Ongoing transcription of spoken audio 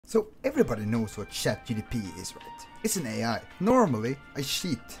So everybody knows what ChatGPT is, right? It's an AI. Normally, I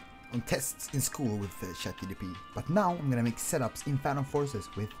cheat on tests in school with ChatGPT, but now I'm gonna make setups in Phantom Forces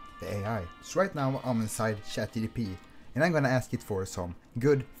with the AI. So right now I'm inside ChatGPT, and I'm gonna ask it for some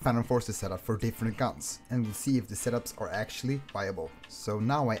good Phantom Forces setup for different guns, and we'll see if the setups are actually viable. So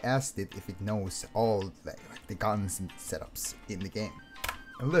now I asked it if it knows all the guns and setups in the game.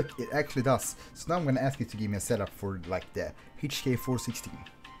 And look, it actually does. So now I'm gonna ask it to give me a setup for like the HK416.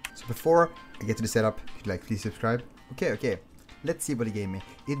 So before I get to the setup, could you please subscribe? Okay. Let's see what it gave me.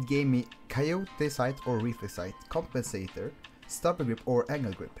 It gave me Coyote Sight or Reflex Sight, Compensator, Stubber Grip or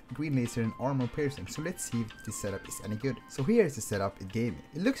Angle Grip, Green Laser and Armor Piercing. So let's see if this setup is any good. So here is the setup it gave me.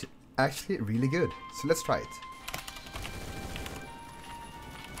 It looks actually really good. So let's try it.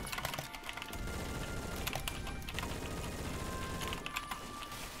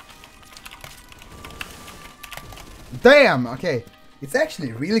 Damn! Okay, it's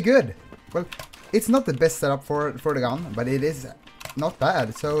actually really good. Well, it's not the best setup for the gun, but it is not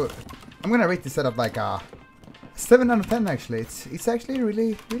bad. So I'm gonna rate this setup like a 7 out of 10 actually. It's actually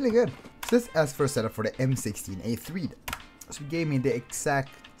really good. So let's ask for a setup for the M16A3. So it gave me the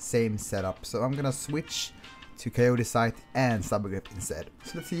exact same setup. So I'm gonna switch to Coyote Sight and Stubber Grip instead.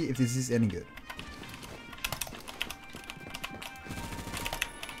 So let's see if this is any good.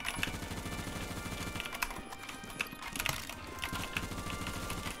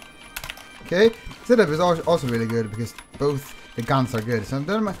 Okay, setup is also really good because both the guns are good. So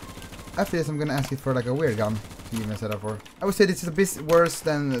after this I'm gonna ask it for like a weird gun to give me a setup for. I would say this is a bit worse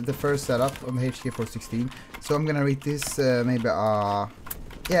than the first setup on the HK416. So I'm gonna rate this maybe a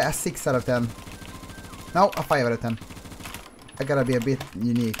 6 out of 10. No, a 5 out of 10. I gotta be a bit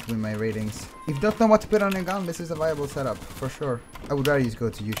unique with my ratings. If you don't know what to put on a gun, this is a viable setup for sure. I would rather just go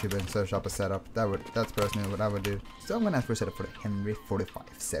to YouTube and search up a setup. That's personally what I would do. So I'm gonna ask for a setup for the Henry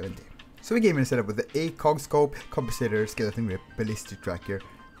 4570. So we gave me a setup with the ACOG scope, compensator, skeleton grip, ballistic tracker,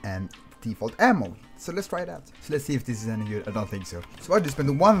 and default ammo. So let's try that. So let's see if this is any good. I don't think so. So I just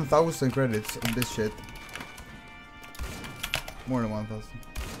spent 1,000 credits on this shit. More than 1,000.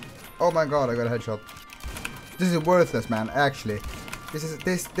 Oh my god, I got a headshot. This is worthless, man. Actually, this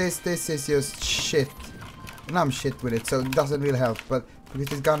is just shit. And I'm shit with it, so it doesn't really help. But because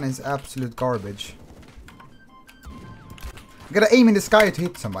this gun is absolute garbage. I gotta aim in the sky to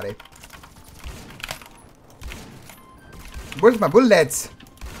hit somebody. Where's my bullets?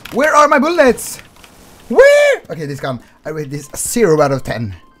 Where are my bullets? Where? Okay, this gun. I rate this a 0 out of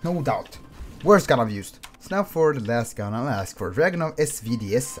 10. No doubt. Worst gun I've used. So now for the last gun, I'll ask for Dragunov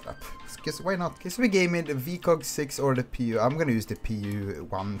SVDS setup. Because why not? Because we gave me the VCOG 6 or the PU. I'm gonna use the PU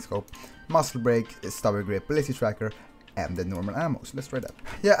 1 scope. Muscle brake, stubber grip, ballistic tracker, and the normal ammo. So let's try that.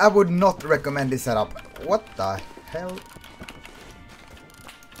 Yeah, I would not recommend this setup. What the hell?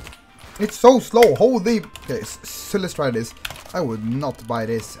 It's so slow, holy... Okay, so let's try this. I would not buy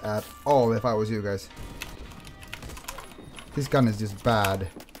this at all if I was you guys. This gun is just bad.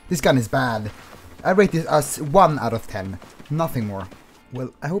 This gun is bad. I rate this as 1 out of 10. Nothing more.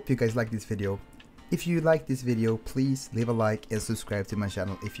 Well, I hope you guys like this video. If you like this video, please leave a like and subscribe to my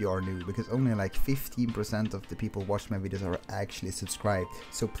channel if you are new. Because only like 15% of the people watch my videos are actually subscribed.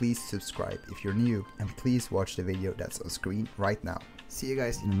 So please subscribe if you're new. And please watch the video that's on screen right now. See you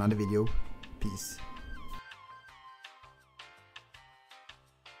guys in another video. Peace.